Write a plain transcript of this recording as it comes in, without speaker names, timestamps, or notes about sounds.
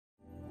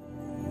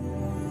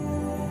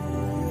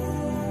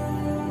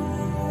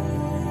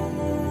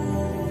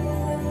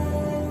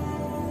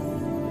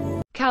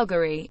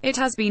Calgary. It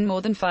has been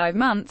more than 5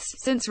 months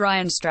since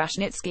Ryan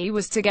Strashnitsky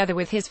was together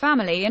with his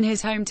family in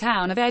his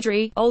hometown of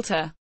Edry,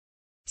 Alta.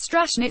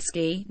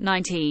 Strashnitsky,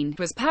 19,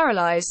 was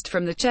paralyzed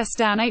from the chest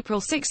down April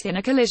 6 in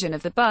a collision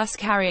of the bus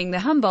carrying the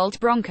Humboldt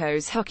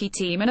Broncos hockey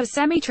team and a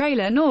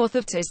semi-trailer north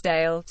of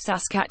Tisdale,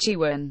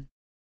 Saskatchewan.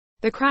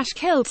 The crash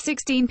killed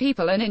 16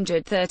 people and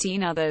injured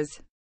 13 others.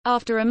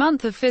 After a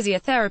month of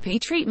physiotherapy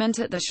treatment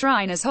at the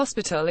Shriners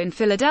Hospital in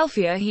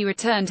Philadelphia, he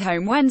returned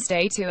home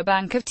Wednesday to a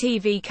bank of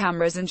TV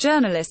cameras and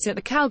journalists at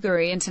the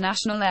Calgary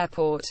International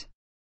Airport.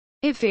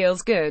 "It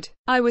feels good.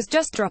 I was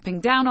just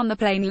dropping down on the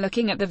plane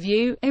looking at the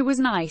view, it was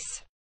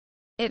nice.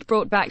 It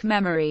brought back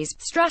memories,"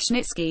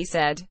 Strashnitsky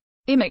said.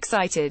 "I'm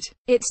excited.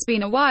 It's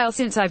been a while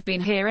since I've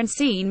been here and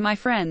seen my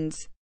friends."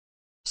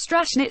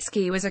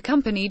 Strashnitsky was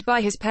accompanied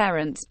by his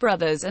parents,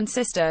 brothers and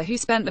sister who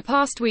spent the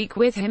past week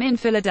with him in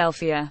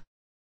Philadelphia.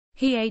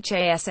 He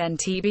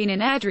hasn't been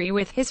in Edry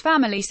with his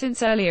family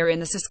since earlier in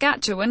the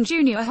Saskatchewan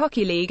Junior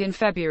Hockey League in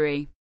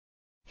February.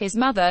 His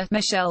mother,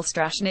 Michelle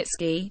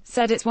Strashnitsky,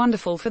 said it's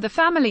wonderful for the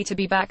family to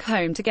be back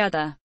home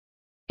together.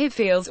 "It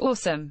feels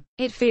awesome.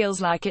 It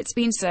feels like it's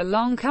been so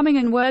long coming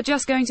and we're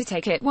just going to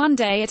take it one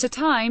day at a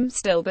time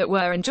still, but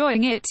we're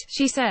enjoying it,"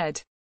 she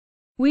said.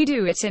 "We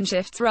do it in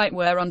shifts, right?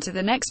 We're on to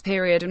the next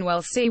period and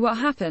we'll see what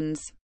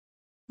happens."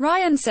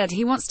 Ryan said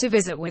he wants to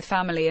visit with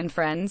family and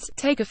friends,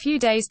 take a few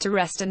days to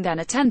rest and then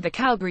attend the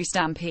Calgary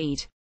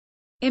Stampede.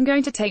 "I'm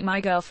going to take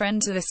my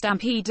girlfriend to the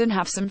Stampede and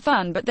have some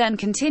fun, but then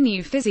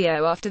continue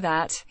physio after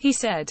that," he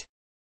said.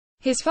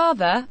 His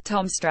father,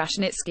 Tom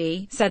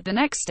Strashnitsky, said the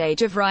next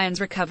stage of Ryan's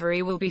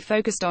recovery will be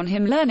focused on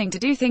him learning to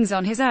do things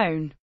on his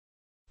own.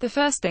 The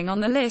first thing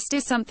on the list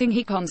is something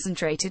he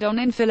concentrated on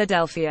in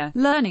Philadelphia,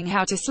 learning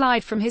how to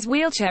slide from his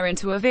wheelchair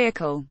into a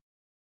vehicle.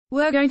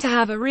 "We're going to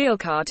have a real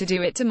car to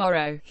do it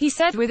tomorrow," he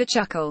said with a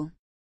chuckle.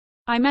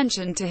 I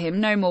mentioned to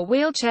him, "No more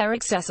wheelchair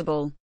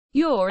accessible.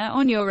 You're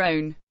on your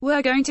own.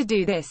 We're going to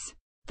do this."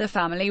 The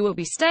family will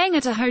be staying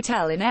at a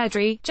hotel in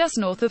Edry, just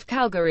north of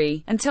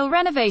Calgary, until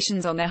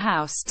renovations on their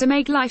house to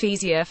make life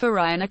easier for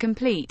Ryan are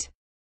complete.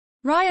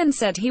 Ryan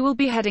said he will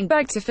be heading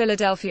back to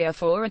Philadelphia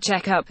for a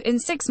checkup in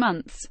 6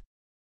 months.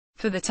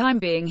 For the time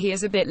being, he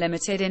is a bit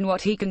limited in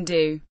what he can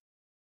do.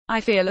 "I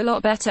feel a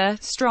lot better,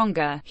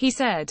 stronger," he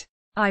said.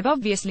 "I've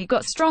obviously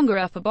got stronger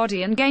upper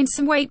body and gained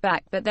some weight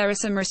back, but there are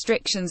some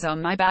restrictions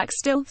on my back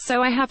still,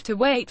 so I have to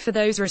wait for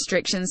those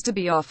restrictions to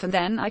be off and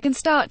then I can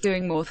start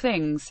doing more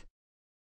things."